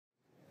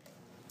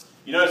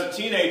You know, as a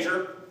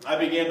teenager, I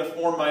began to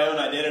form my own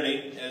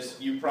identity, as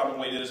you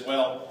probably did as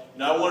well. You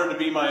know, I wanted to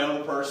be my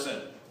own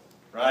person,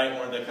 right? I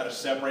wanted to kind of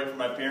separate from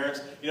my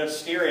parents. You know, it's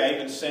scary. I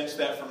even sensed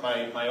that from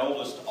my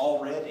oldest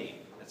already.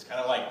 It's kind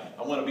of like,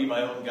 I want to be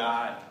my own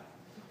guy.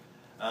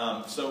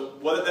 So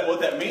what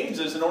that means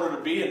is, in order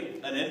to be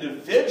an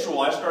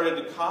individual, I started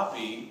to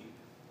copy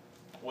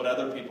what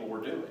other people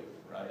were doing,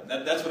 right?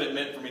 And that's what it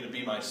meant for me to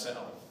be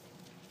myself.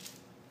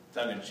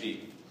 Tongue in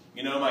cheek.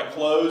 You know, my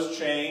clothes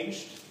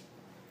changed.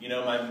 You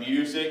know, my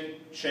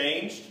music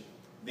changed.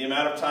 The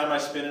amount of time I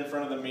spent in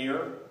front of the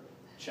mirror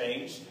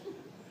changed.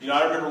 You know,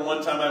 I remember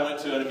one time I went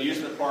to an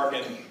amusement park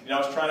and, you know,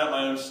 I was trying out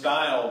my own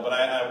style, but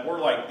I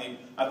wore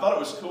I thought it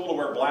was cool to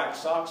wear black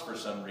socks for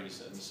some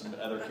reason. Some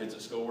other kids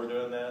at school were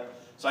doing that.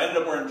 So I ended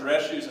up wearing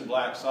dress shoes and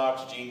black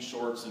socks, jean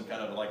shorts, and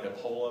kind of like a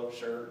polo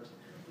shirt.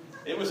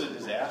 It was a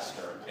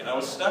disaster. And I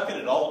was stuck in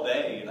it all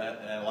day, and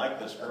I liked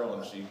this girl,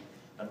 and she,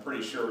 I'm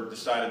pretty sure,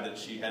 decided that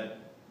she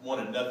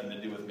wanted nothing to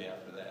do with me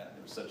after that.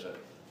 It was such a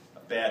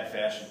bad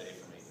fashion day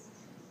for me.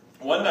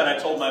 One night I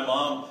told my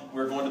mom we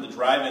were going to the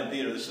drive-in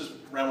theater. This is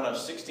around when I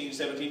was 16,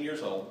 17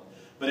 years old.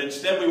 But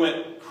instead we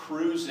went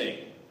cruising.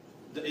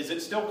 Is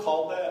it still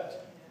called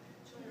that?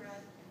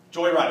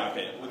 Joyride. Joyride,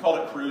 okay. We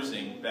called it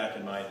cruising back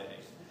in my day.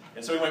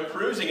 And so we went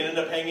cruising and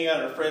ended up hanging out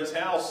at a friend's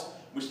house.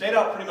 We stayed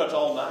out pretty much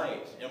all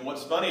night. And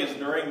what's funny is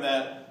during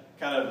that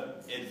kind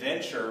of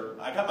adventure,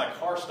 I got my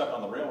car stuck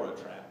on the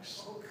railroad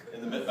tracks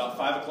about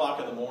 5 o'clock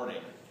in the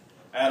morning.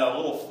 I had a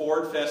little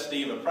Ford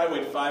Festiva. It probably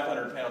weighed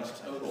 500 pounds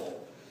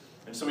total.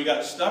 And so we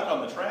got stuck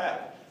on the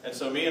track. And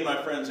so me and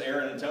my friends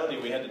Aaron and Tony,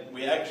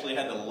 we actually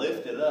had to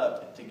lift it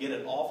up to get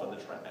it off of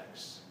the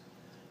tracks.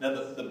 Now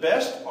the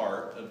best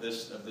part of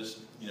this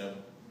you know,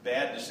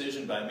 bad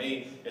decision by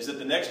me is that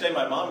the next day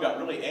my mom got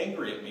really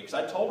angry at me because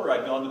I told her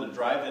I'd gone to the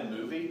drive-in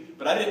movie,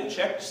 but I didn't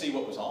check to see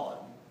what was on.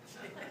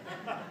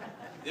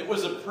 It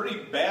was a pretty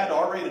bad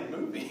R-rated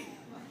movie.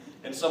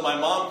 And so my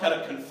mom kind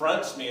of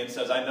confronts me and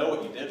says, "I know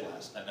what you did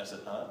last night." And I said,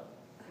 "Huh?"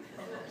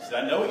 She said,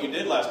 "I know what you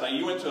did last night.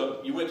 You went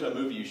to a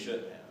movie you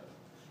shouldn't have."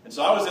 And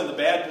so I was in the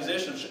bad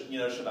position. You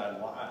know, should I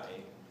lie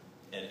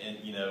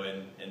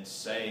and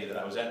say that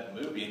I was at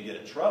the movie and get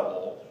in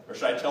trouble, or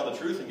should I tell the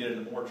truth and get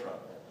into more trouble?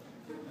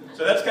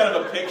 So that's kind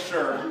of a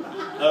picture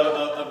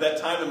of that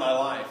time in my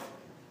life.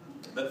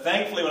 But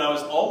thankfully, when I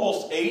was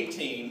almost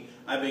 18,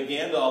 I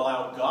began to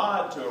allow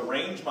God to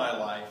arrange my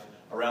life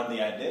around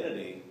the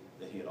identity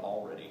that He had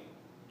already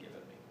given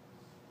me.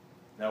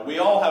 Now, we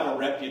all have a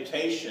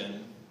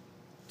reputation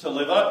to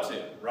live up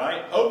to,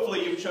 right?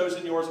 Hopefully, you've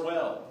chosen yours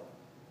well.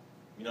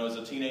 You know, as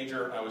a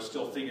teenager, I was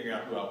still figuring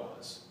out who I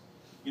was.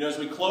 You know, as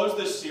we close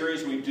this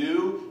series, we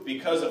do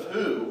because of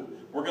who.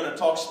 We're going to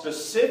talk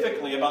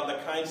specifically about the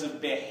kinds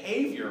of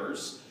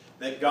behaviors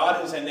that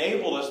God has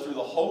enabled us through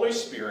the Holy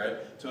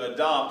Spirit to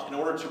adopt in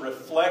order to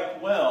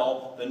reflect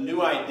well the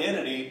new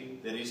identity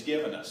that He's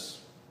given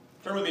us.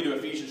 Turn with me to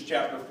Ephesians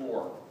chapter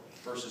 4,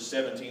 verses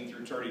 17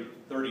 through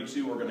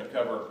 32 we're going to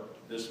cover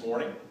this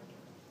morning.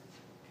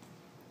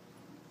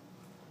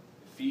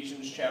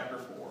 Ephesians chapter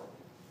 4.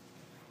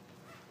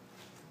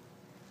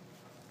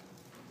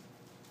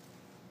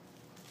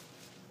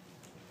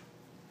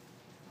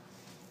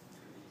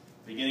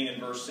 Beginning in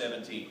verse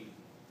 17.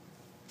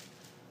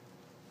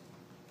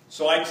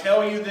 "So I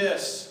tell you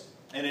this,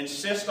 and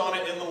insist on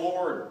it in the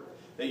Lord,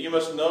 that you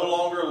must no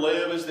longer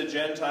live as the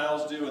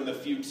Gentiles do in the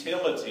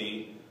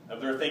futility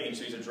of their thinking."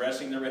 So he's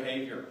addressing their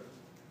behavior.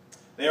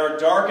 "They are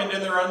darkened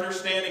in their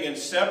understanding and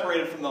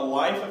separated from the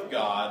life of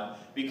God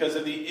because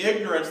of the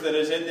ignorance that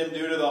is in them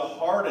due to the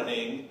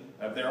hardening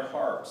of their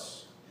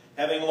hearts.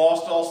 Having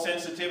lost all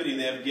sensitivity,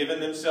 they have given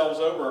themselves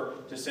over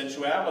to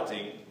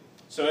sensuality,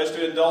 so as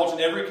to indulge in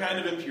every kind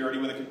of impurity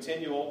with a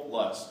continual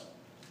lust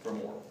for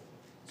more."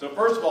 So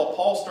first of all,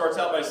 Paul starts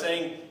out by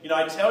saying, you know,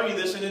 I tell you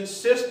this and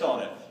insist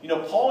on it. You know,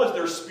 Paul is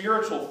their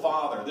spiritual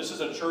father. This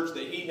is a church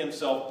that he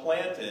himself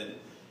planted,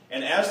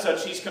 and as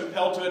such, he's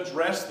compelled to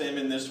address them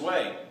in this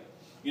way.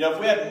 You know, if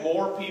we had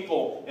more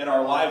people in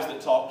our lives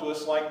that talked to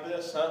us like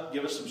this,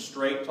 give us some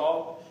straight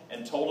talk,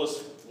 and told us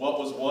what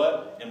was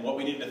what, and what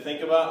we need to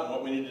think about, and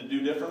what we need to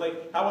do differently,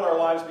 how would our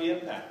lives be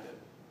impacted?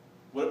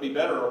 Would it be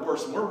better or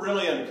worse? And we're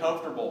really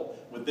uncomfortable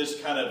with this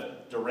kind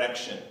of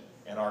direction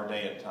in our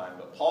day and time.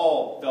 But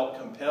Paul felt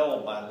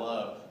compelled by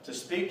love to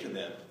speak to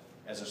them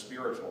as a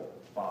spiritual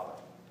father.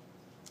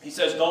 He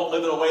says, don't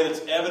live in a way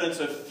that's evidence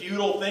of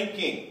futile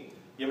thinking.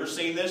 You ever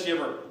seen this? You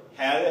ever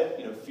had it?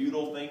 You know,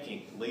 futile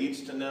thinking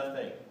leads to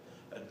nothing.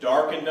 A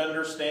darkened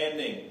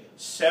understanding,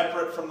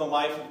 separate from the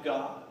life of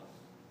God.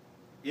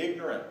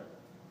 Ignorant.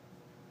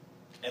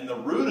 And the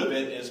root of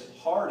it is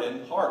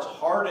hardened hearts,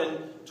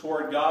 hardened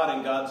toward God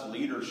and God's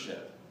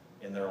leadership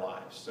in their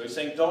lives. So he's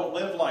saying, don't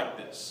live like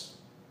this.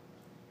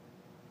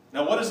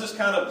 Now, what does this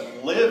kind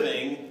of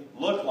living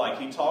look like?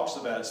 He talks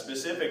about it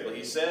specifically.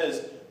 He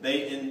says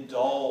they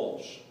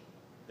indulge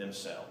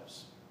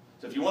themselves.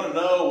 So if you want to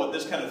know what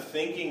this kind of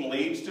thinking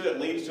leads to, it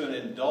leads to an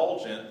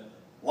indulgent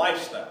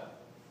lifestyle.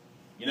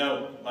 You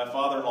know, my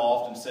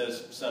father-in-law often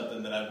says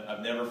something that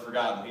I've never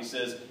forgotten. He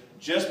says,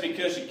 just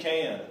because you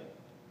can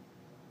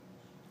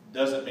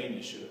doesn't mean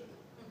you should.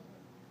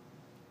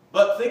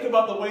 But think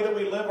about the way that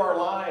we live our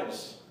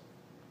lives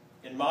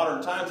in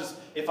modern times.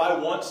 If I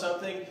want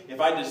something, if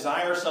I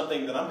desire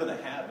something, then I'm going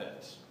to have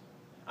it.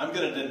 I'm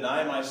going to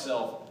deny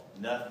myself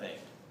nothing.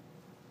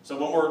 So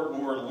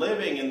when we're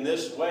living in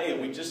this way,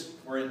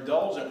 we're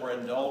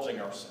indulging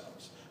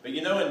ourselves. But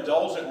you know,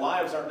 indulgent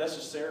lives aren't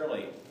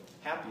necessarily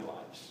happy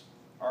lives,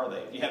 are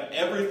they? If you have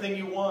everything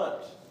you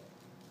want,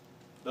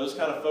 those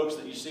kind of folks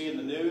that you see in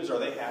the news, are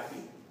they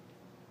happy?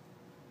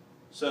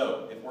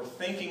 So, if we're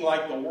thinking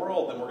like the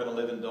world, then we're going to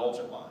live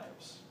indulgent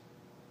lives.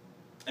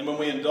 And when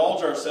we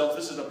indulge ourselves,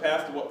 this is a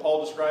path to what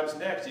Paul describes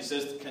next. He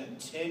says,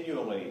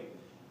 continually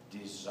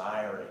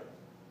desiring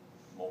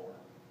more.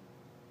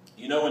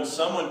 You know, when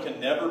someone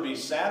can never be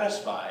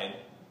satisfied,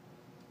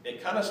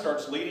 it kind of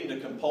starts leading to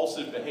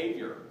compulsive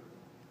behavior.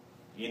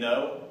 You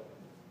know,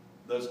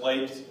 those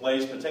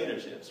Lay's potato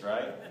chips,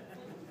 right?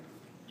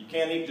 You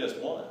can't eat just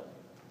one.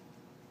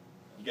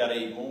 You got to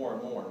eat more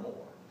and more and more.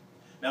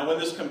 Now, when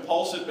this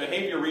compulsive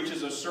behavior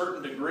reaches a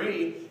certain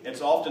degree, it's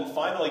often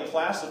finally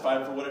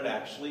classified for what it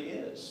actually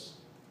is.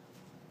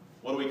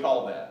 What do we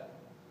call that?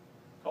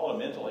 We call it a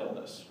mental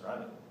illness,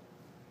 right?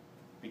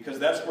 Because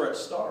that's where it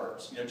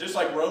starts. You know, just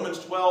like Romans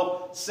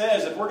 12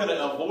 says, if we're going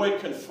to avoid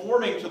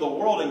conforming to the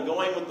world and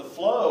going with the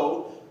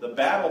flow, the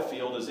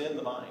battlefield is in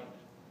the mind.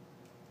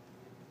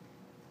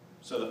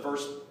 So the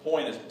first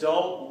point is,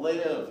 don't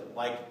live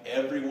like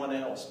everyone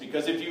else.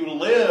 Because if you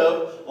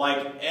live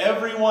like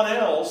everyone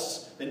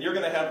else, then you're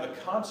going to have the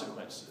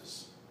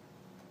consequences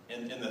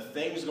in the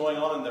things going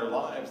on in their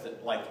lives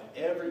that like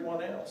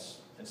everyone else.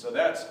 And so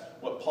that's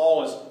what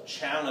Paul is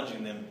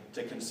challenging them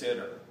to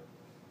consider.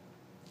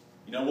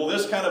 You know, will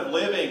this kind of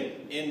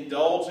living,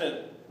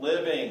 indulgent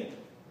living,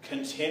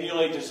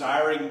 continually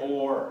desiring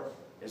more,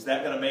 is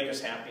that going to make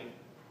us happy?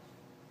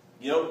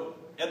 You know,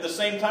 at the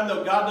same time,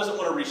 though, God doesn't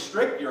want to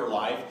restrict your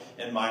life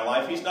and my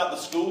life. He's not the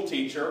school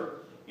teacher.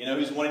 You know,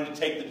 He's wanting to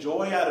take the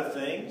joy out of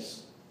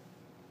things.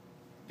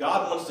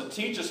 God wants to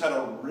teach us how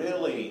to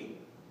really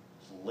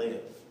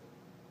live.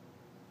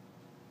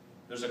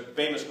 There's a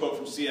famous quote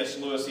from C.S.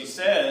 Lewis. He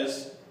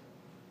says,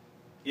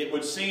 "It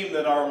would seem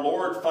that our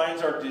Lord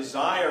finds our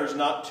desires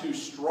not too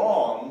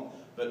strong,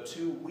 but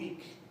too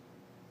weak.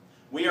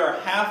 We are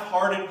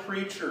half-hearted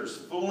creatures,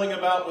 fooling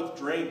about with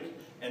drink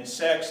and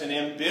sex and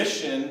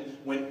ambition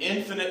when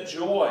infinite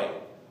joy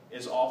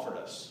is offered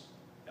us."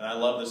 And I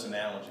love this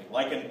analogy.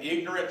 Like an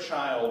ignorant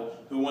child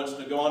who wants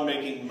to go on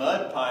making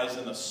mud pies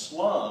in a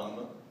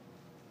slum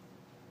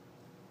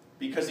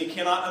because he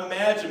cannot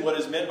imagine what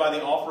is meant by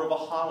the offer of a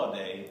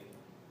holiday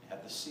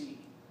at the sea.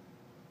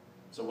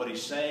 So what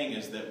he's saying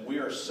is that we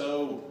are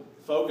so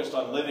focused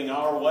on living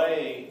our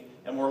way,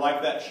 and we're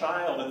like that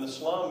child in the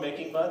slum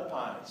making mud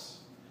pies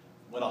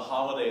when a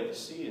holiday at the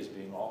sea is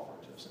being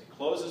offered to us. And he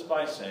closes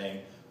by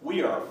saying,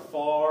 we are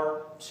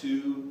far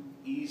too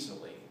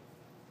easily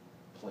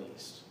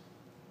pleased.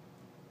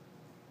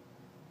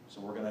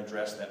 So we're going to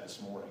address that this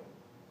morning.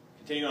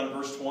 Continuing on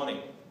verse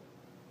 20.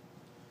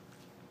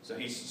 So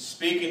he's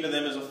speaking to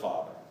them as a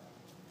father.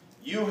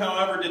 You,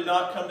 however, did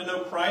not come to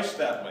know Christ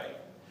that way.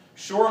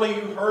 Surely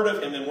you heard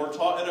of Him and were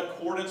taught in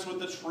accordance with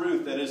the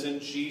truth that is in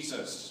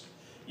Jesus.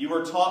 You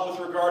were taught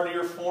with regard to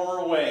your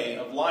former way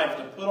of life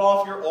to put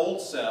off your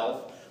old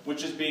self,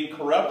 which is being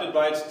corrupted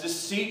by its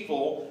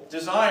deceitful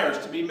desires,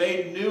 to be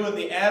made new in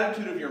the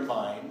attitude of your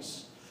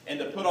minds, and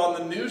to put on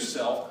the new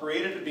self,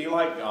 created to be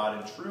like God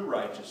in true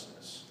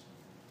righteousness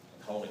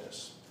and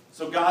holiness.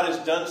 So God has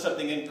done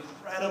something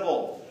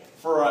incredible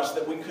for us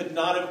that we could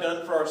not have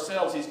done for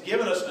ourselves. He's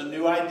given us a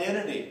new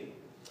identity.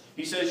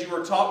 He says, you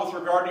were taught with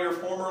regard to your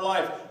former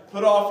life,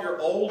 put off your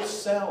old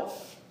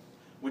self,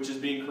 which is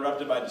being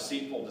corrupted by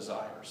deceitful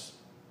desires.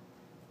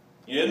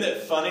 Isn't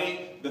it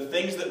funny? The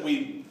things that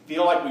we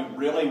feel like we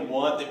really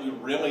want, that we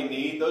really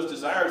need, those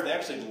desires, they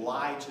actually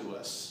lie to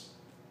us.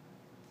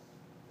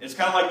 It's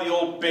kind of like the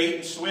old bait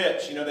and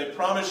switch. You know, they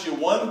promise you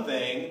one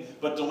thing,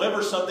 but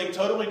deliver something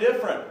totally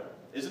different.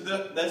 Isn't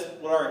that's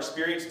what our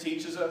experience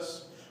teaches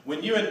us?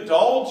 When you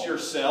indulge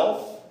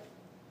yourself,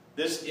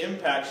 this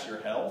impacts your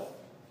health,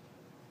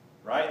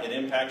 right? It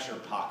impacts your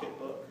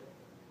pocketbook.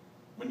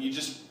 When you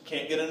just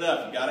can't get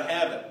enough, you got to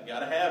have it. You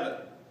got to have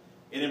it.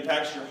 It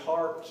impacts your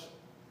heart,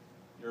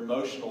 your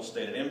emotional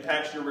state. It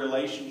impacts your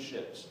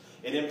relationships.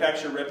 It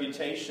impacts your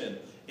reputation.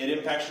 It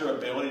impacts your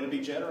ability to be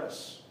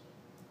generous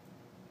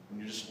when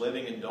you're just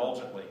living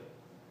indulgently.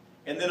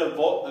 And then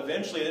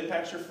eventually it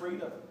impacts your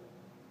freedom.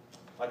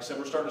 Like I said,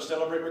 we're starting to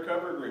celebrate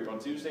Recovery Group on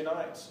Tuesday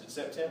nights in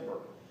September.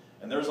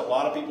 And there's a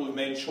lot of people who've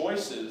made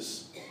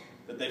choices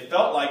that they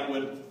felt like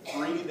would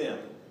free them.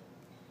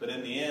 But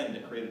in the end,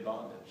 it created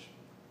bondage.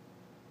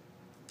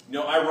 You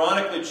know,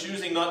 ironically,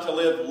 choosing not to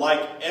live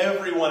like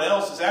everyone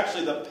else is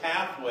actually the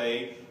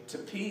pathway to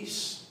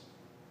peace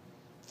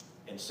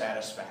and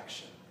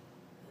satisfaction.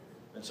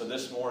 And so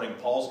this morning,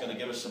 Paul's going to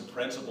give us some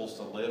principles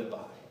to live by.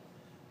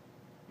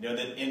 You know,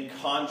 that in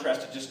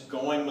contrast to just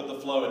going with the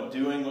flow and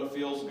doing what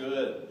feels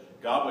good,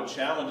 God would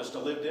challenge us to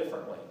live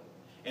differently.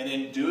 And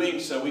in doing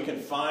so, we can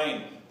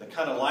find the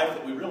kind of life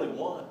that we really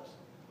want.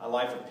 a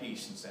life of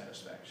peace and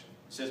satisfaction.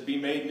 It says, be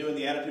made new in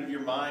the attitude of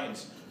your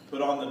minds.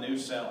 Put on the new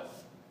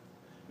self.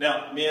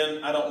 Now,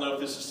 men, I don't know if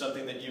this is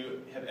something that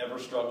you have ever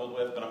struggled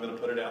with, but I'm going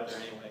to put it out there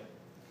anyway.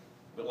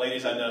 But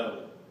ladies, I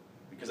know,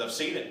 because I've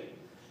seen it.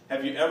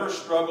 Have you ever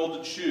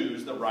struggled to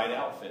choose the right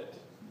outfit?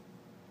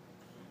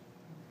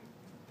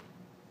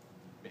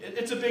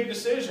 It's a big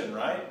decision,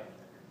 right?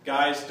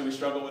 Guys, do we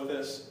struggle with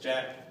this?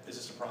 Jack, is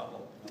this a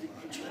problem?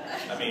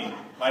 I mean,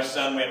 my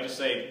son, we have to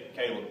say,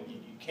 Caleb, you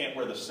can't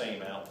wear the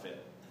same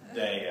outfit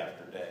day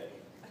after day.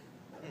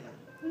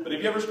 But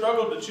have you ever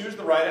struggled to choose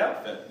the right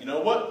outfit? You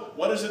know,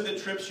 what is it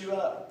that trips you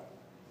up?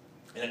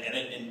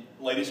 And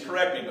ladies,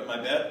 correct me,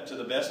 but to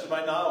the best of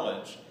my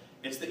knowledge,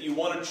 it's that you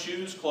want to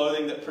choose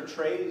clothing that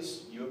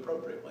portrays you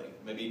appropriately.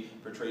 Maybe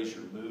portrays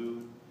your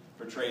mood,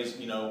 portrays,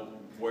 you know,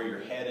 where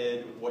you're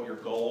headed, what your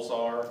goals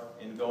are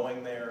in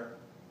going there.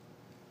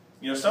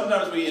 You know,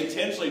 sometimes we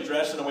intentionally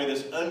dress in a way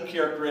that's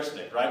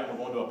uncharacteristic, right? When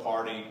we're going to a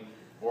party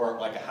or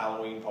like a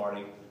Halloween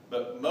party.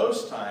 But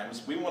most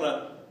times we want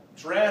to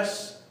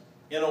dress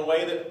in a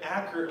way that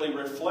accurately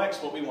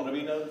reflects what we want to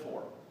be known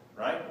for,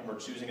 right? When we're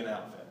choosing an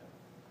outfit.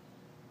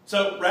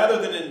 So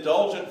rather than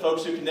indulgent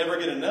folks who can never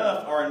get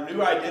enough, our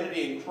new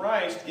identity in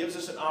Christ gives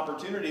us an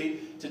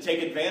opportunity to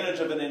take advantage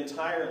of an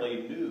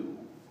entirely new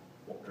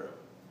wardrobe.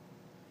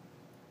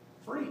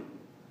 Free.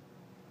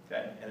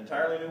 Okay? An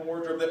entirely new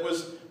wardrobe that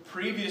was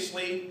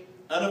previously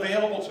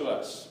unavailable to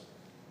us.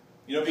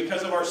 You know,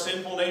 because of our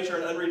sinful nature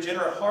and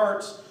unregenerate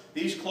hearts,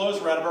 these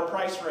clothes were out of our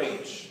price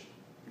range.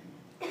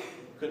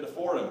 Couldn't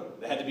afford them.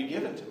 They had to be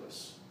given to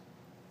us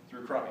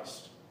through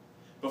Christ.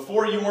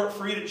 Before, you weren't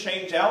free to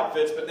change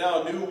outfits, but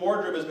now a new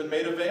wardrobe has been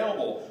made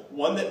available.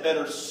 One that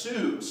better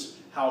suits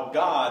how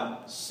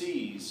God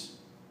sees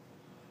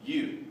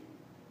you.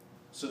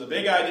 So the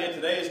big idea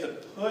today is to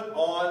put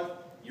on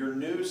your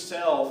new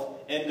self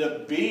and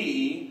to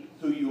be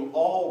who you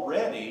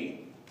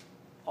already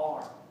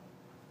are.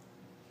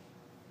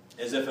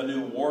 As if a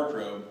new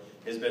wardrobe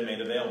has been made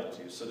available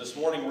to you. So this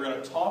morning we're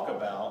going to talk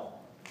about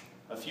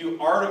a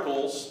few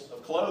articles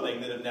of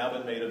clothing that have now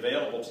been made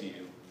available to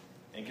you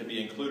and can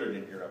be included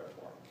in your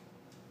repertoire.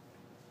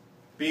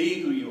 Be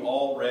who you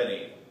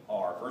already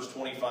are. Verse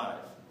 25.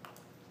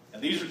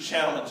 And these are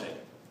challenging,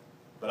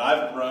 but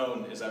I've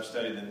grown as I've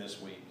studied them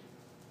this week.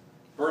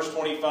 Verse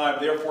 25,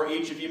 therefore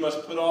each of you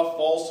must put off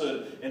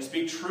falsehood and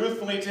speak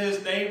truthfully to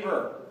his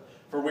neighbor,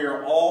 for we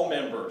are all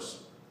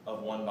members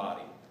of one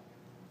body.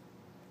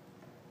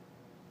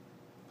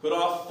 Put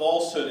off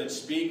falsehood and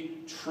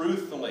speak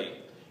truthfully.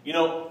 You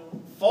know,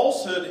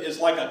 falsehood is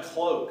like a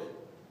cloak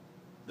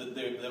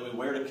that we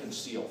wear to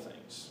conceal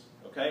things.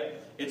 Okay?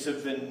 It's a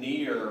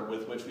veneer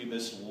with which we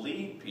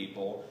mislead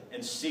people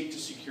and seek to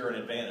secure an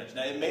advantage.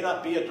 Now, it may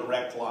not be a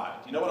direct lie.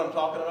 Do you know what I'm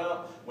talking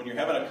about? When you're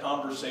having a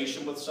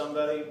conversation with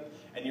somebody,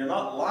 and you're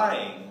not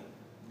lying,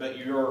 but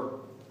you're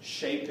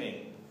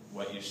shaping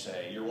what you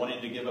say. You're wanting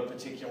to give a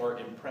particular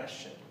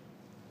impression.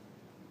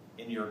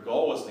 And your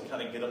goal is to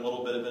kind of get a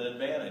little bit of an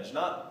advantage.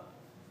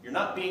 You're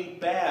not being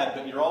bad,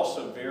 but you're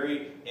also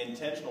very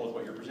intentional with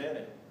what you're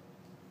presenting.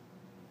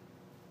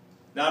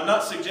 Now, I'm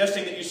not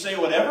suggesting that you say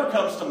whatever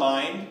comes to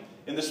mind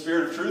in the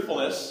spirit of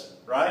truthfulness,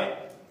 right?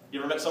 You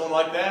ever met someone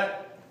like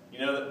that? You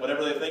know, that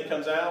whatever they think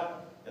comes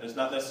out, and it's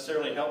not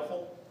necessarily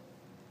helpful?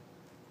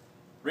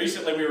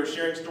 Recently, we were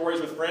sharing stories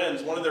with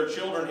friends. One of their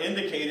children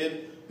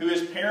indicated who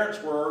his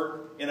parents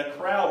were in a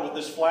crowd with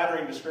this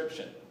flattering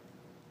description.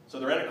 So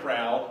they're in a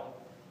crowd,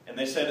 and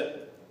they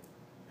said,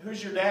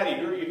 who's your daddy?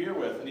 Who are you here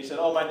with? And he said,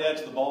 oh, my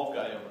dad's the bald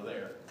guy over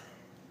there.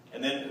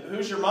 And then,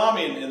 who's your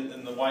mommy?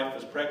 And the wife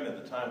was pregnant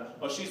at the time.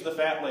 Oh, she's the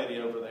fat lady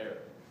over there.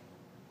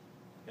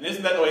 And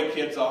isn't that the way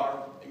kids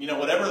are? You know,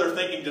 whatever they're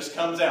thinking just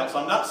comes out. So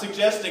I'm not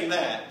suggesting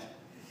that,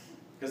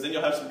 because then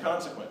you'll have some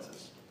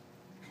consequences.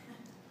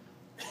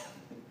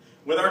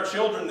 With our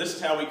children, this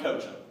is how we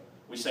coach them.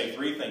 We say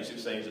three things. We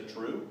say, is it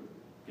true?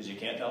 Because you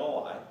can't tell a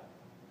lie,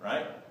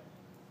 right?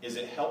 Is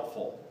it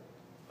helpful?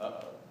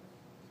 Uh-oh.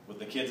 With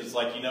the kids, it's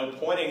like, you know,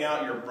 pointing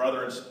out your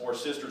brother or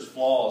sister's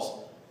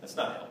flaws, that's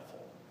not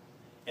helpful.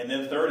 And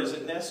then third, is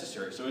it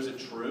necessary? So is it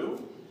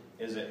true?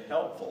 Is it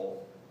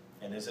helpful?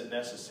 And is it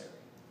necessary?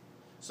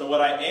 So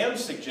what I am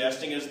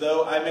suggesting is,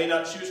 though I may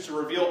not choose to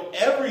reveal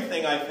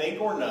everything I think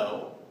or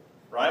know,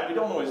 right? We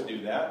don't always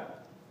do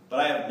that. But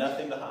I have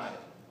nothing to hide.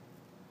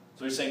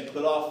 So he's saying,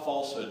 put off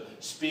falsehood.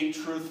 Speak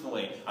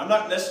truthfully. I'm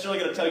not necessarily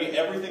going to tell you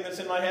everything that's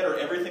in my head or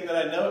everything that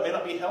I know. It may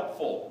not be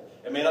helpful.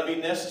 It may not be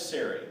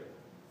necessary.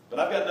 But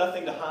I've got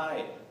nothing to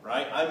hide,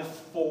 right? I'm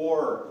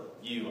for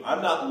you.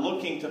 I'm not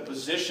looking to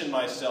position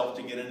myself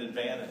to get an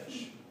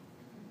advantage.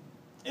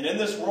 And in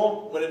this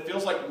world, when it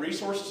feels like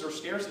resources are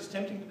scarce, it's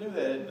tempting to do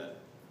that, isn't it?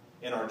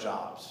 In our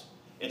jobs.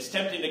 It's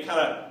tempting to kind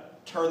of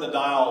turn the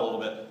dial a little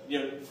bit, you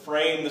know,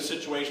 frame the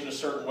situation a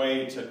certain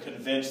way to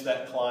convince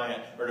that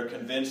client or to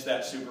convince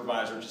that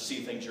supervisor to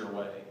see things your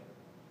way.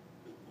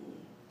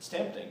 It's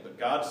tempting, but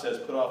God says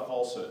put off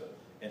falsehood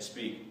and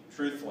speak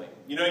truthfully.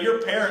 You know,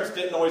 your parents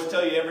didn't always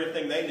tell you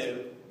everything they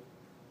knew,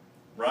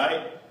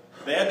 right?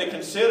 They had to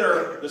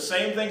consider the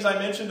same things I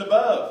mentioned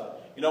above.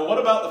 You what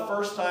about the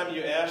first time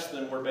you asked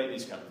them where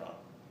babies come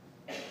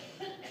from?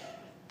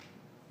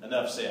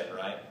 Enough said,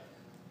 right?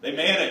 They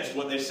managed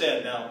what they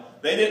said. Now,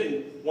 they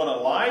didn't want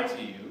to lie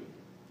to you.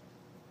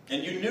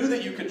 And you knew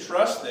that you could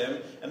trust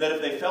them, and that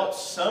if they felt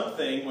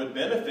something would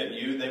benefit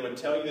you, they would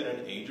tell you in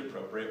an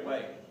age-appropriate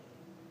way.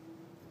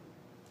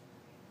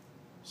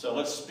 So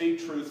let's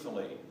speak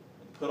truthfully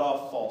and put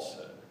off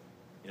falsehood.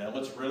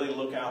 Let's really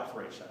look out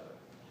for each other.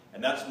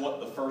 And that's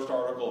what the first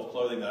article of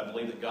clothing that I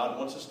believe that God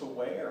wants us to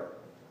wear.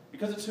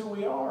 Because it's who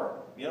we are.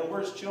 We're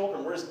His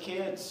children. We're His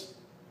kids.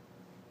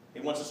 He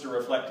wants us to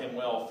reflect Him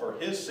well for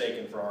His sake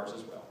and for ours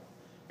as well.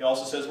 He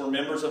also says we're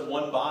members of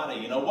one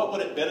body. What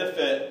would it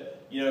benefit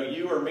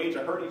you or me to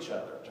hurt each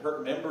other, to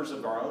hurt members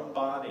of our own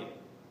body?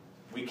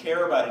 We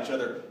care about each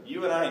other.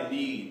 You and I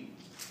need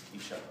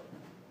each other.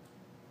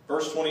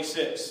 Verse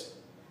 26,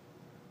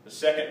 the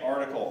second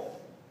article.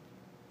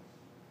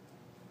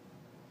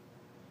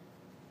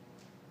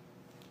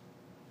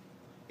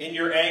 In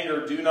your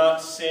anger, do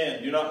not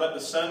sin. Do not let the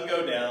sun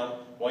go down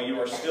while you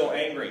are still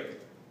angry.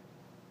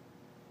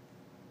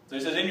 So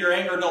he says, in your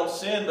anger, don't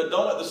sin, but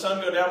don't let the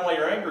sun go down while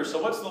you're angry.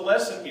 So what's the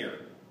lesson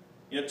here?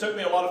 It took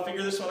me a while to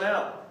figure this one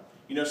out.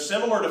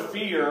 Similar to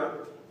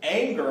fear,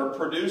 anger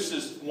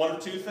produces one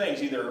of two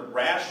things, either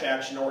rash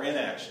action or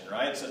inaction,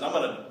 right? It says, I'm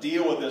going to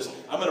deal with this.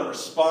 I'm going to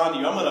respond to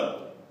you. I'm going to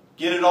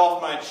get it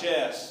off my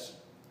chest.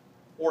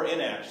 Or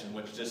inaction,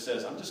 which just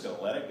says, I'm just going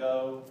to let it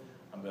go.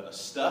 I'm going to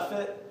stuff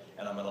it,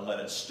 and I'm going to let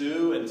it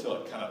stew until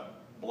it kind of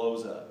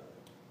blows up.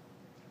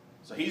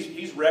 So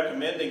he's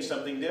recommending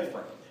something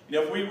different.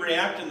 If we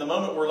react in the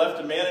moment, we're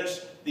left to manage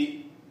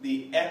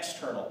the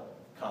external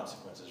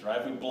consequences,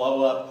 right? If we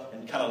blow up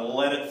and kind of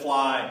let it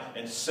fly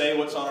and say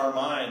what's on our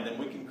mind, then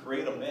we can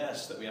create a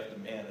mess that we have to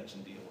manage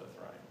and deal with,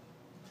 right?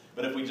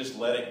 But if we just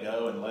let it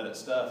go and let it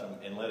stuff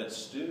and let it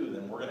stew,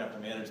 then we're going to have to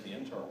manage the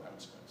internal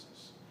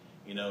consequences.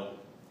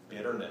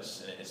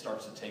 Bitterness, and it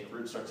starts to take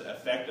root, starts to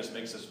affect us,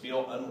 makes us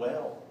feel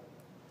unwell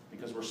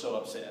because we're so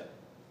upset.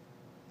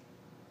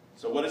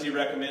 So what is he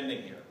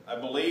recommending here? I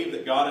believe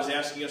that God is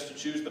asking us to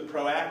choose the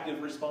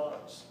proactive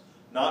response,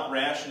 not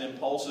rash and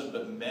impulsive,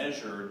 but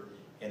measured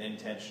and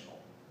intentional.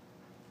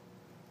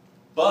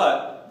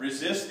 But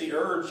resist the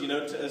urge,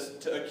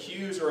 to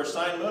accuse or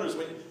assign motives.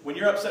 When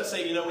you're upset,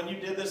 say, when you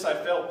did this, I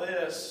felt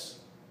this.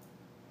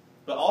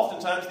 But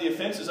oftentimes the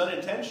offense is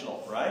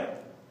unintentional, right?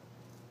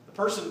 The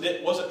person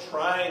wasn't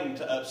trying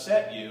to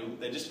upset you.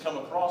 They just come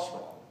across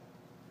wrong.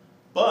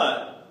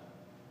 But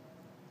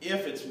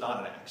if it's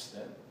not an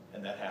accident,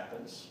 and that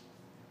happens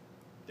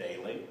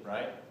daily,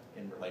 right,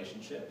 in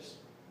relationships,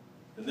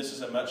 then this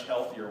is a much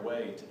healthier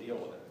way to deal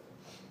with it.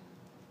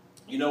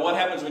 What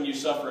happens when you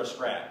suffer a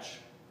scratch,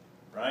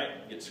 right?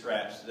 You get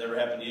scratched. Does it ever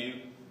happen to you?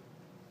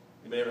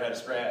 Anybody ever had a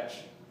scratch?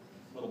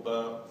 A little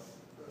bump?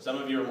 Some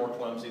of you are more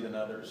clumsy than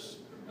others.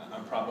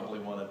 I'm probably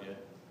one of you.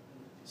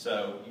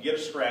 So you get a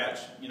scratch.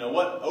 You know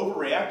what?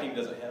 Overreacting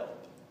doesn't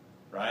help,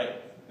 right?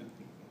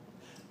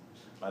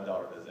 My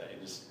daughter does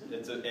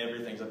that.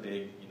 Everything's a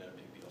big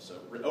deal. So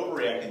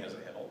overreacting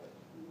doesn't help,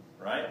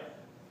 right?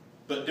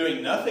 But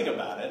doing nothing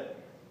about it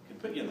can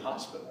put you in the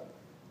hospital,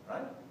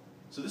 right?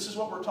 So this is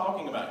what we're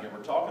talking about here.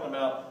 We're talking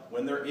about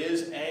when there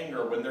is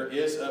anger, when there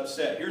is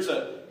upset. Here's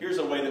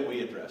a way that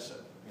we address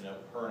it.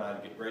 Her and I,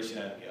 Gracie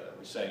and I together.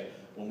 We say,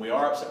 when we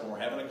are upset, when we're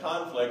having a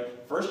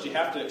conflict, first you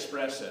have to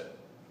express it.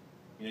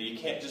 You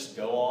can't just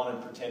go on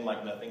and pretend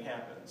like nothing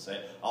happened.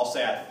 I'll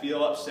say I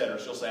feel upset, or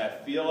she'll say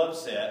I feel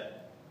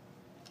upset,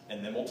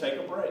 and then we'll take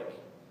a break.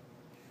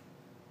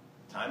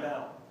 Time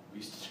out.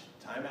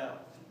 Time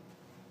out.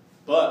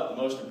 But the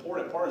most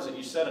important part is that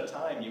you set a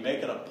time. You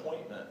make an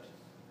appointment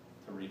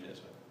to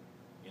revisit.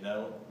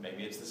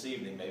 Maybe it's this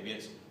evening. Maybe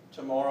it's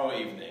tomorrow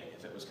evening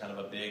if it was kind of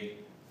a big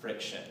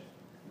friction.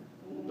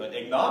 But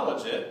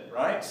acknowledge it,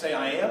 right? Say,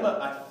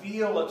 I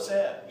feel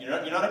upset. You're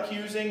not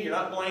accusing. You're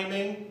not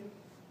blaming.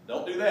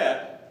 Don't do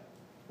that.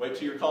 Wait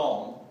till you're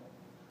calm.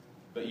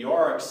 But you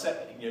are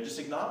accepting, just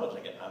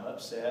acknowledging it. I'm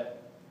upset.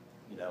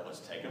 Let's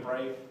take a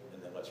break,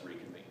 and then let's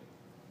reconvene.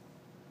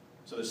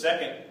 So the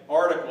second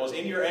article is,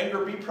 in your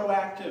anger, be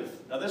proactive.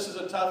 Now this is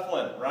a tough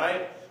one,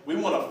 right? We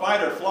want to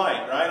fight or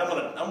flight, right? I'm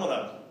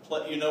gonna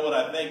let you know what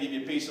I think, give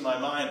you peace of my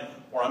mind,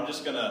 or I'm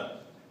just gonna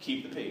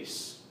keep the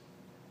peace,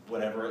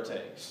 whatever it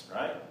takes,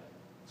 right?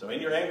 So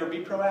in your anger, be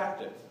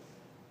proactive.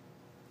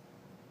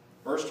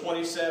 Verse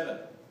 27.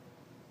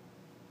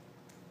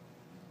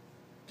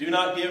 Do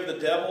not give the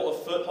devil a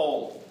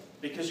foothold,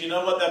 because you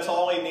know what? That's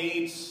all he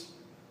needs.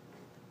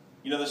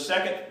 The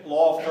second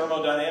law of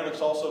thermodynamics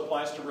also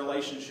applies to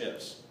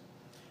relationships.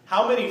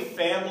 How many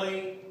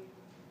family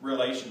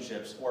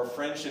relationships or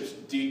friendships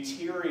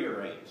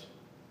deteriorate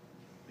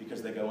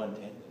because they go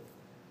untended?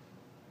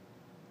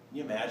 Can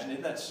you imagine?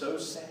 Isn't that so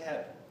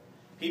sad?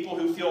 People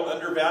who feel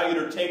undervalued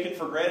or taken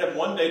for granted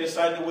one day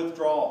decide to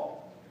withdraw.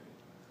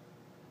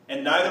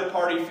 And neither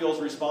party feels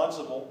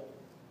responsible.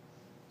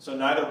 So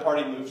neither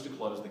party moves to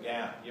close the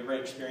gap. You ever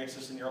experienced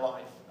this in your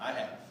life? I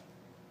have.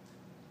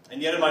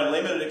 And yet in my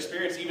limited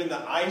experience, even the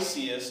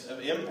iciest of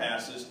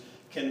impasses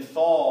can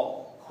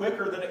fall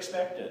quicker than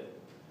expected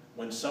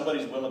when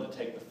somebody's willing to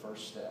take the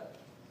first step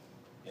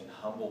and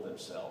humble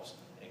themselves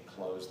and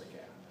close the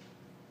gap.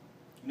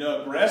 You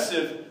know,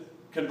 aggressive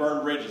can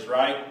burn bridges,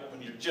 right?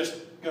 When you're just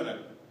going to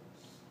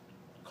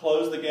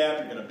close the gap,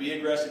 you're going to be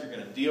aggressive, you're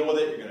going to deal with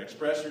it, you're going to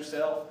express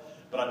yourself.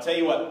 But I'll tell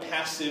you what,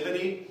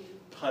 passivity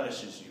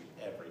punishes you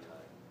every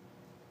time.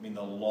 I mean,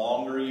 the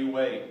longer you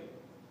wait,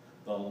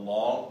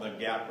 the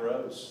gap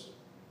grows.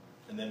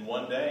 And then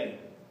one day,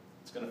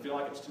 it's going to feel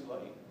like it's too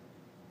late.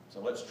 So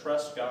let's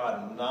trust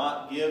God and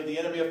not give the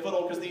enemy a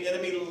foothold, because the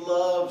enemy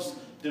loves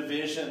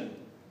division.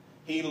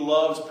 He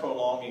loves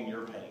prolonging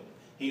your pain.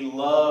 He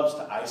loves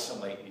to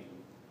isolate you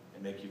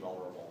and make you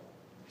vulnerable.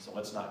 So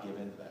let's not give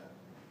in to that.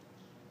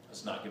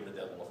 Let's not give the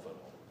devil a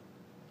foothold.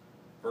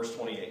 Verse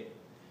 28.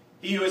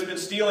 He who has been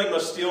stealing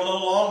must steal no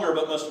longer,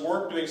 but must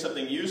work doing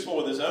something useful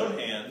with his own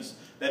hands,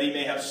 that he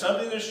may have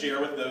something to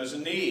share with those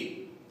in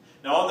need.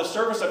 Now, on the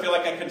surface, I feel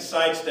like I can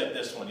sidestep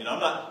this one. You know,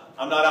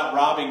 I'm not out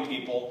robbing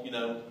people. You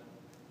know,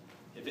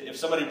 if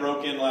somebody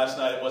broke in last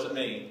night, it wasn't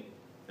me.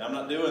 I'm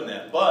not doing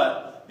that.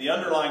 But the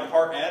underlying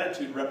heart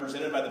attitude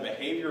represented by the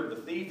behavior of the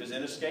thief is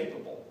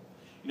inescapable.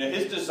 You know,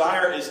 his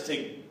desire is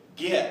to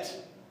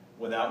get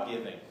without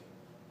giving,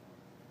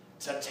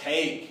 to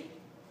take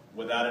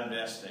without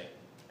investing.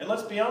 And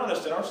let's be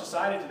honest, in our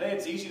society today,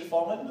 it's easy to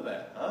fall into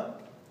that, huh?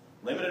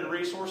 Limited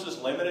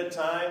resources, limited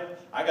time.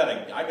 I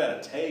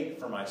gotta take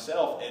for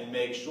myself and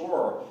make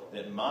sure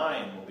that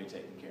mine will be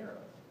taken care of.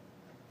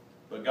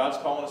 But God's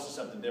calling us to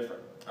something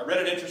different. I read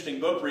an interesting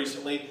book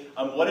recently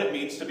on what it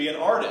means to be an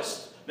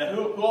artist. Now,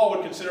 who all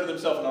would consider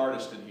themselves an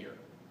artist in here?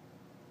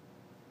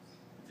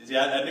 See,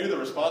 I knew the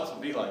response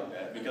would be like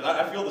that, because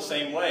I feel the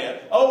same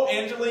way. Oh,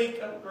 Angelique,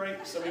 oh,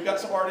 great. So we've got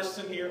some artists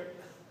in here.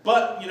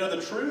 But, you know,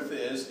 the truth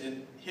is,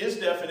 in his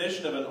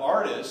definition of an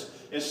artist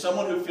is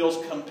someone who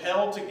feels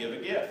compelled to give a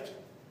gift.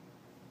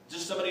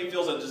 Just somebody who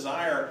feels a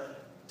desire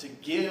to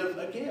give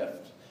a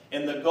gift.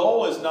 And the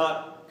goal is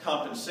not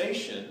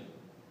compensation.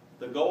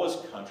 The goal is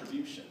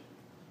contribution.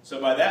 So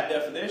by that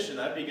definition,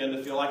 I begin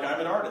to feel like I'm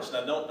an artist.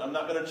 I'm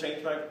not going to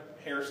change my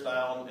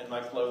hairstyle and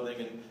my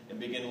clothing and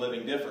begin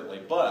living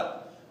differently.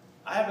 But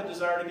I have a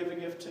desire to give a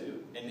gift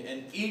too.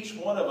 And each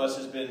one of us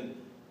has been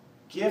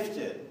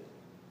gifted,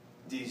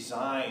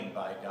 designed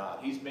by God.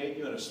 He's made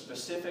you in a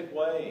specific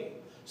way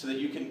so that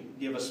you can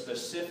give a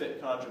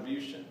specific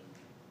contribution.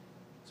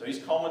 So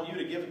He's calling you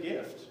to give a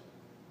gift.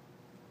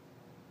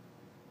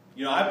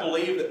 You know, I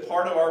believe that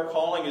part of our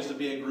calling is to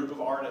be a group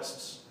of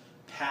artists,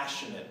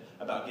 passionate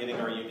about giving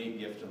our unique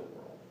gift to the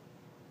world.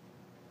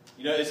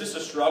 You know, is this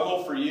a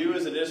struggle for you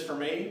as it is for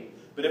me?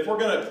 But if we're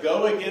going to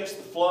go against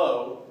the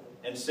flow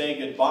and say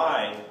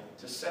goodbye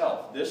to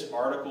self, this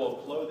article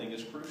of clothing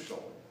is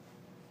crucial.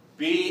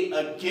 Be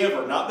a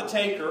giver, not the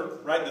taker,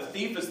 right? The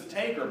thief is the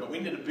taker, but we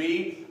need to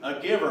be a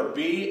giver.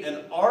 Be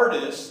an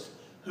artist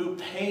who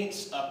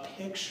paints a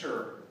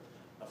picture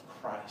of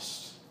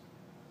Christ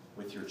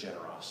with your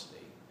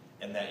generosity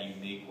and that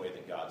unique way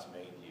that God's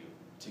made you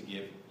to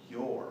give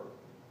your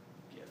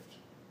gift.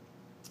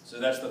 So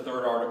that's the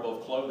third article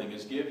of clothing,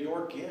 is give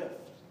your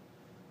gift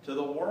to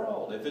the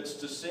world. If it's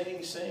to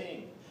sing,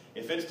 sing.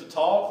 If it's to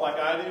talk like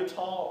I do,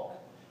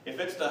 talk. If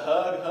it's to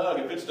hug, hug.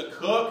 If it's to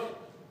cook,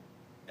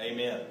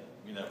 amen.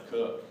 You know,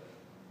 cook.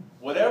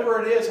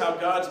 Whatever it is, how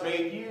God's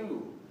made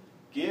you,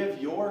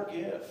 give your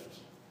gift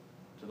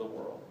to the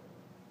world.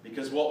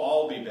 Because we'll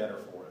all be better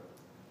for it.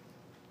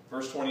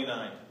 Verse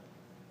 29.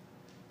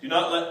 Do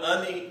not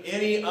let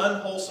any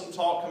unwholesome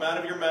talk come out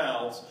of your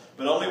mouths,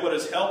 but only what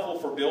is helpful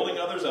for building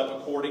others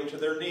up according to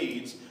their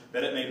needs,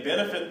 that it may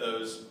benefit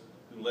those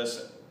who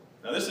listen.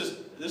 Now this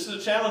is a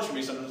challenge for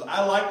me sometimes.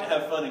 I like to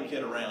have fun and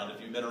kid around.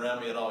 If you've been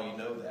around me at all, you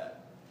know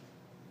that.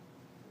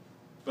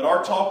 But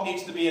our talk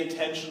needs to be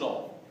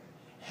intentional,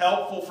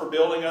 helpful for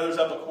building others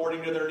up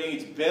according to their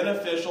needs,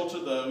 beneficial to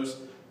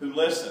those who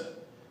listen.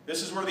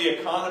 This is where the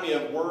economy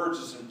of words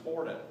is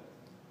important.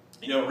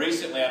 You know,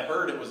 recently I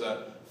heard it was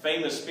a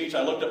famous speech.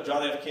 I looked up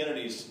John F.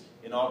 Kennedy's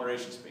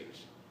inauguration speech.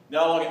 You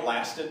know how long it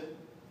lasted?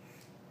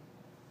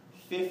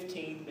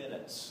 15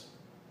 minutes.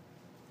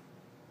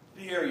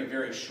 Very,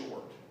 very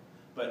short.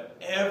 But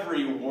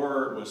every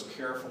word was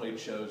carefully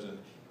chosen.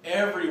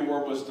 Every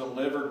word was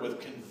delivered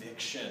with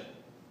conviction.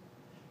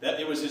 That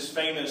it was his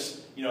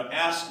famous, you know,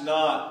 ask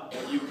not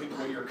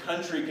what your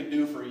country can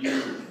do for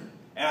you.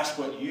 Ask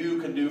what you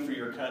can do for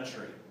your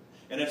country.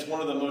 And it's one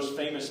of the most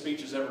famous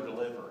speeches ever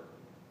delivered.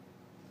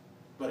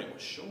 But it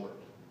was short.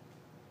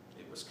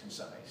 It was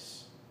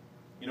concise.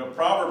 You know,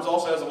 Proverbs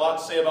also has a lot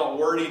to say about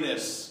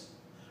wordiness.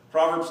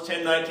 Proverbs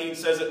 10:19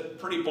 says it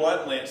pretty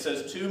bluntly. It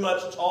says, too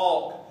much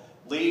talk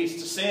leads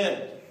to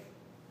sin.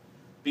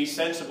 Be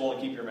sensible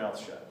and keep your mouth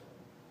shut.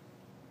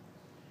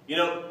 You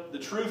know, the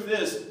truth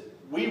is,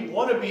 we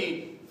want to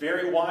be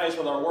very wise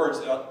with our words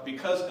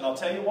because, and I'll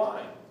tell you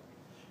why.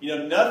 You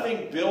know,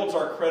 nothing builds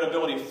our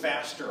credibility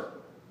faster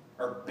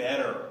or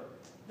better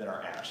than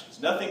our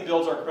actions. Nothing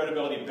builds our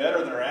credibility better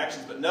than our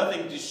actions, but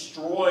nothing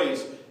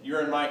destroys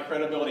your and my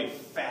credibility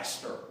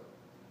faster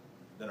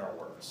than our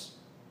words.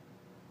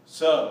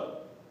 So,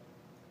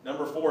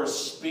 number 4 is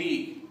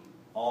speak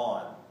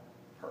on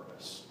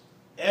purpose.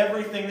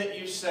 Everything that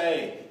you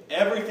say,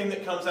 everything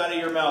that comes out of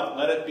your mouth,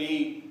 let it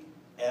be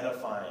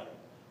edifying.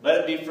 Let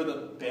it be for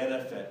the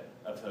benefit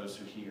of those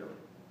who hear.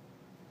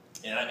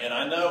 And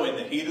I know in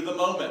the heat of the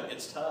moment,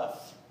 it's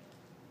tough.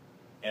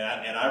 And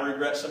I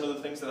regret some of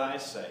the things that I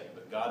say.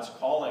 But God's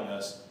calling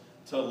us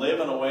to live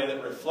in a way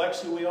that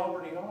reflects who we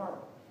already are.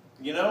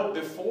 You know,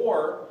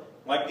 before,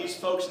 like these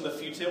folks in the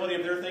futility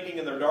of their thinking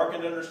and their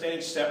darkened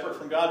understanding separate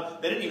from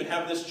God, they didn't even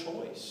have this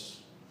choice.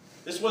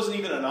 This wasn't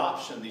even an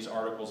option these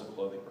articles of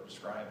clothing were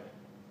describing.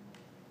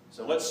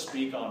 So let's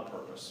speak on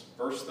purpose.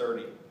 Verse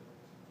 30.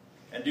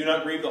 And do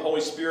not grieve the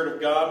Holy Spirit of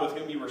God, with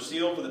whom you were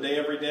sealed for the day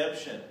of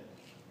redemption.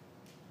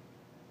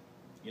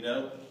 You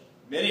know,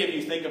 many of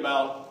you think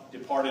about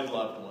departed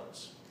loved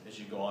ones as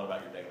you go on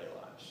about your daily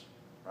lives,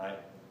 right?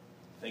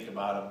 Think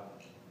about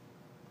them.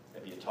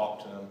 Maybe you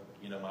talk to them.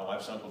 You know, my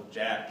wife's Uncle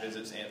Jack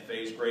visits Aunt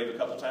Faye's grave a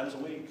couple times a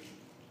week,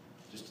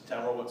 just to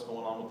tell her what's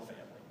going on with the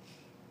family.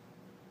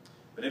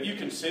 But have you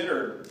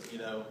considered, you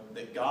know,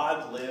 that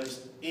God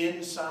lives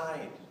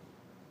inside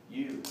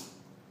you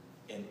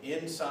and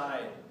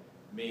inside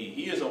me?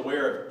 He is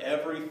aware of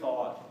every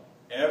thought,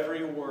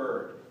 every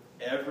word,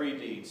 every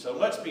deed. So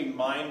let's be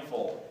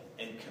mindful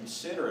and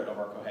considerate of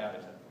our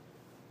cohabitant.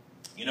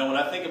 You know, when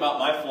I think about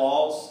my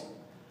flaws,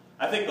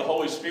 I think the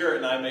Holy Spirit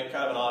and I make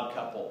kind of an odd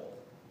couple.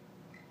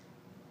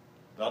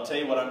 But I'll tell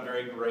you what, I'm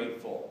very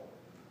grateful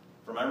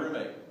for my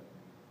roommate.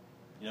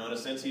 You know, in a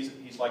sense, he's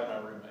like my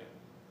roommate.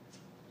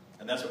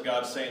 And that's what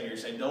God's saying here.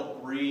 He's saying,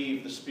 don't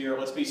grieve the Spirit.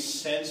 Let's be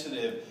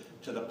sensitive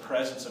to the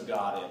presence of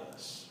God in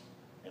us.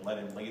 And let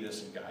Him lead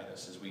us and guide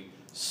us as we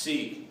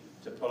seek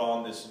to put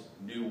on this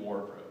new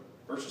wardrobe.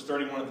 Verses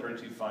 31 and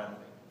 32 finally.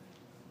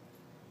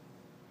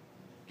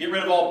 Get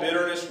rid of all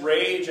bitterness,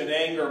 rage, and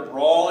anger,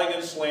 brawling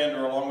and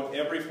slander, along with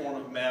every form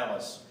of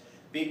malice.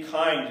 Be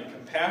kind and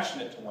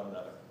compassionate to one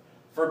another,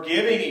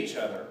 forgiving each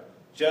other,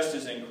 just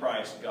as in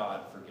Christ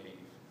God forgave you.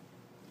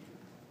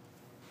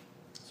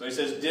 So he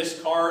says,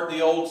 discard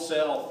the old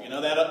self. You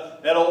know,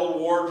 that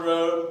old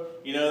wardrobe,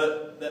 you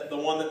know, that the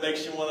one that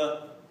makes you want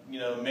to, you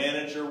know,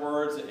 manage your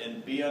words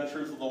and be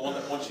untruthful, the one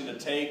that wants you to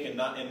take and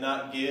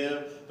not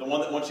give, the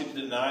one that wants you to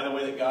deny the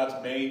way that God's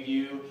made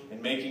you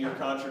and making your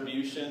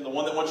contribution, the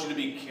one that wants you to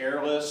be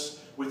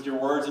careless with your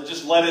words and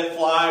just let it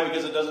fly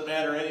because it doesn't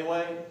matter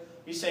anyway.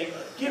 He's saying,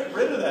 get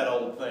rid of that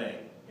old thing,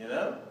 you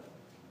know.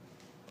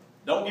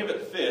 Don't give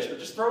it fish, but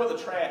just throw it in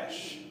the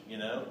trash, you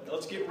know.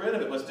 Let's get rid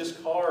of it. Let's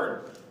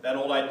discard that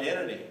old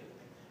identity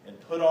and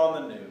put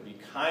on the new. Be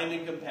kind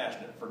and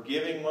compassionate,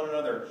 forgiving one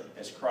another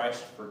as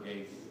Christ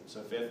forgave you.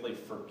 So fifthly,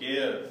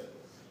 forgive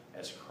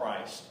as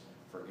Christ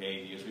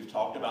forgave you. As we've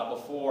talked about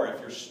before,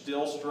 if you're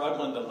still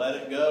struggling to let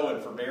it go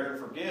and forbear and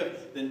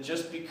forgive, then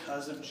just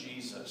because of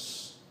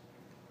Jesus,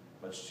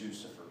 let's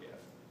choose to forgive.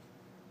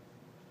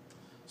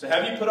 So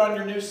have you put on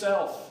your new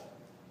self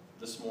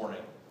this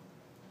morning?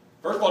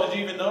 First of all, did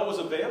you even know it was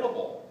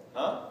available?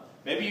 Huh?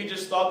 Maybe you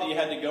just thought that you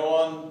had to go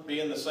on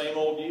being the same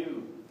old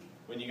you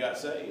when you got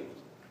saved.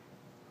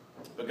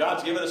 But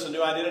God's given us a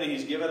new identity.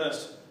 He's given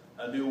us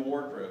a new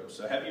wardrobe.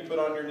 So have you put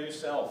on your new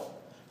self?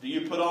 Do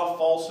you put off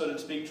falsehood and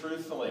speak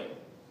truthfully?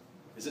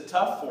 Is it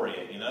tough for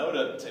you, you know,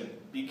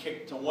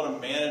 to want to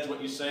manage what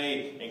you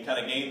say and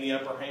kind of gain the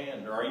upper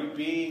hand? Or are you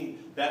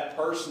being that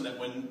person that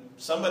when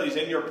somebody's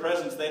in your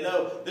presence, they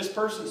know this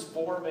person's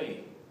for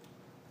me?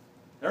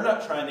 They're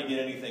not trying to get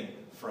anything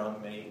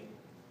from me.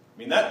 I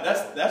mean,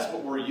 that's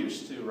what we're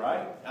used to,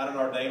 right? Out in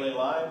our daily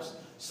lives.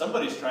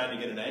 Somebody's trying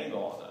to get an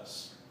angle on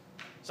us.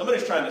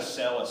 Somebody's trying to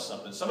sell us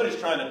something. Somebody's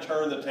trying to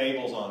turn the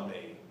tables on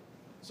me.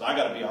 So I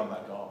got to be on my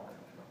guard.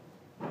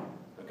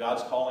 But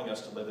God's calling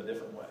us to live a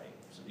different way.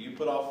 So do you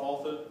put off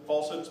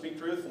falsehood and speak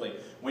truthfully?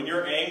 When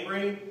you're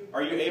angry,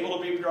 are you able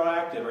to be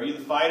proactive? Are you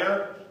the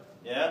fighter?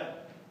 Yeah?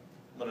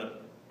 I'm going to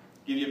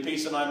give you a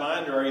piece of my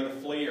mind, or are you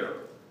the fleer?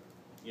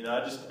 You know,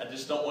 I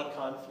just don't want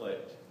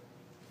conflict.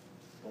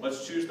 Well,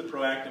 let's choose the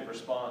proactive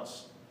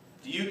response.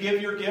 Do you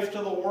give your gift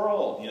to the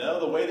world? You know,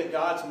 the way that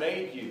God's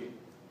made you?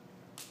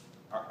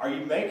 Are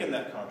you making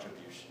that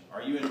contribution?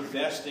 Are you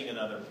investing in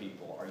other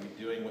people? Are you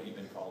doing what you've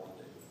been called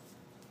to do?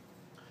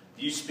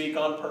 Do you speak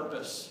on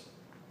purpose?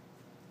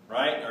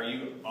 Right? Are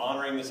you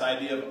honoring this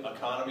idea of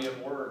economy of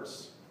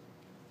words?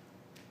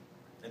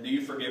 And do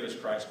you forgive as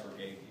Christ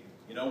forgave you?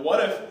 You know,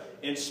 what if,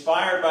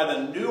 inspired by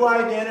the new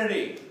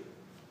identity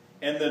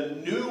and the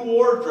new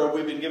wardrobe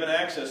we've been given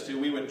access to,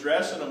 we would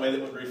dress in a way that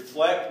would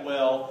reflect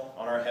well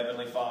on our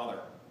Heavenly Father?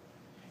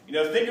 You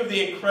know, think of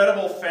the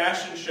incredible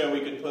fashion show we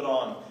could put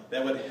on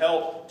that would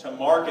help to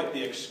market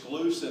the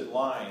exclusive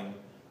line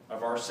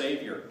of our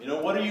Savior. You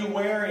know, what are you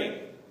wearing?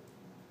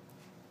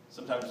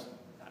 Sometimes,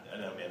 I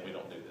know, man, we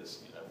don't do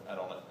this. You know,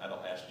 I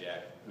don't ask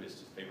Jack who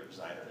his favorite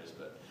designer is,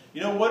 but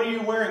you know, what are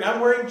you wearing?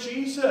 I'm wearing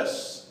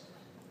Jesus,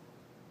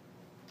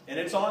 and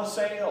it's on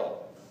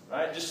sale.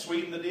 Right? Just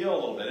sweeten the deal a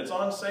little bit. It's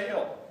on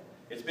sale.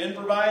 It's been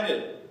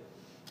provided,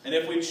 and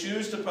if we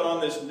choose to put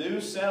on this new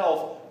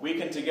self, we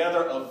can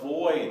together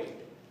avoid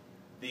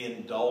the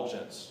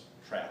indulgence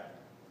trap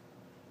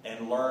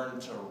and learn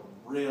to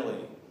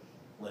really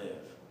live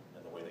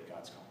in the way that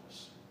God's called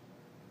us.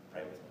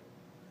 Pray with me.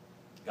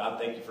 God,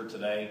 thank you for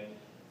today.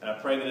 And I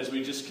pray that as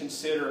we just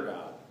consider,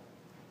 God,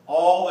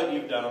 all that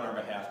you've done on our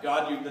behalf.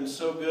 God, you've been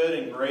so good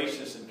and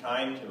gracious and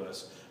kind to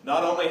us.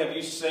 Not only have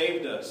you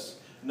saved us,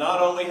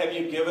 not only have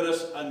you given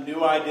us a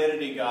new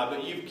identity, God,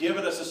 but you've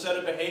given us a set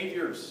of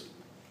behaviors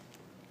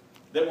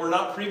that were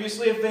not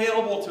previously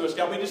available to us.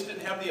 God, we just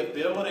didn't have the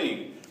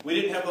ability. We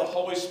didn't have the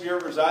Holy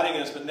Spirit residing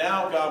in us. But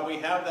now, God, we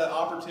have that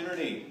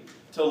opportunity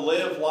to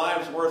live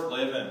lives worth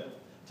living,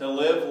 to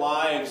live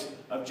lives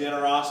of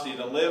generosity,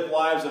 to live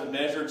lives of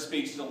measured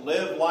speech, to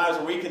live lives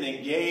where we can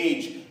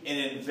engage and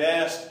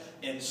invest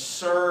and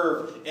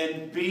serve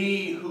and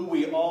be who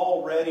we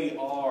already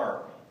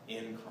are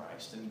in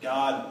Christ. And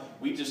God,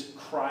 we just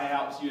cry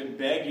out to you and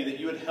beg you that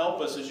you would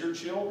help us as your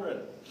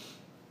children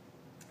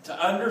to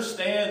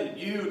understand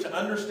you, to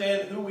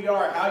understand who we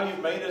are, how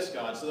you've made us,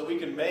 God, so that we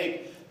can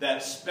make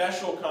that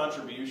special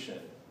contribution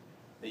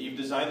that you've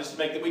designed us to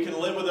make, that we can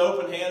live with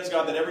open hands,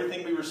 God, that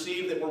everything we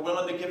receive, that we're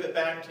willing to give it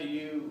back to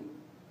you.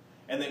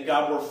 And that,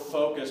 God, we're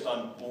focused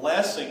on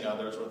blessing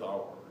others with our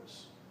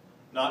words,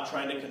 not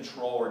trying to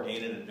control or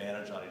gain an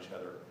advantage on each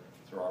other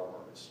through our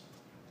words.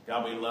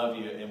 God, we love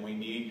you, and we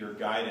need your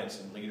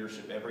guidance and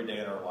leadership every day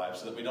in our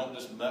lives so that we don't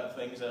just muck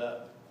things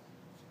up.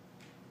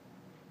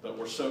 But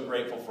we're so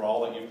grateful for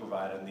all that you've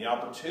provided and the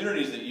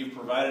opportunities that you've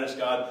provided us,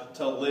 God,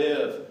 to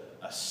live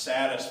a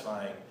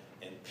satisfying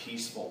and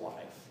peaceful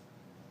life.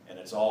 And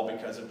it's all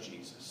because of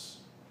Jesus.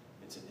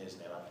 It's in his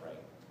name I pray.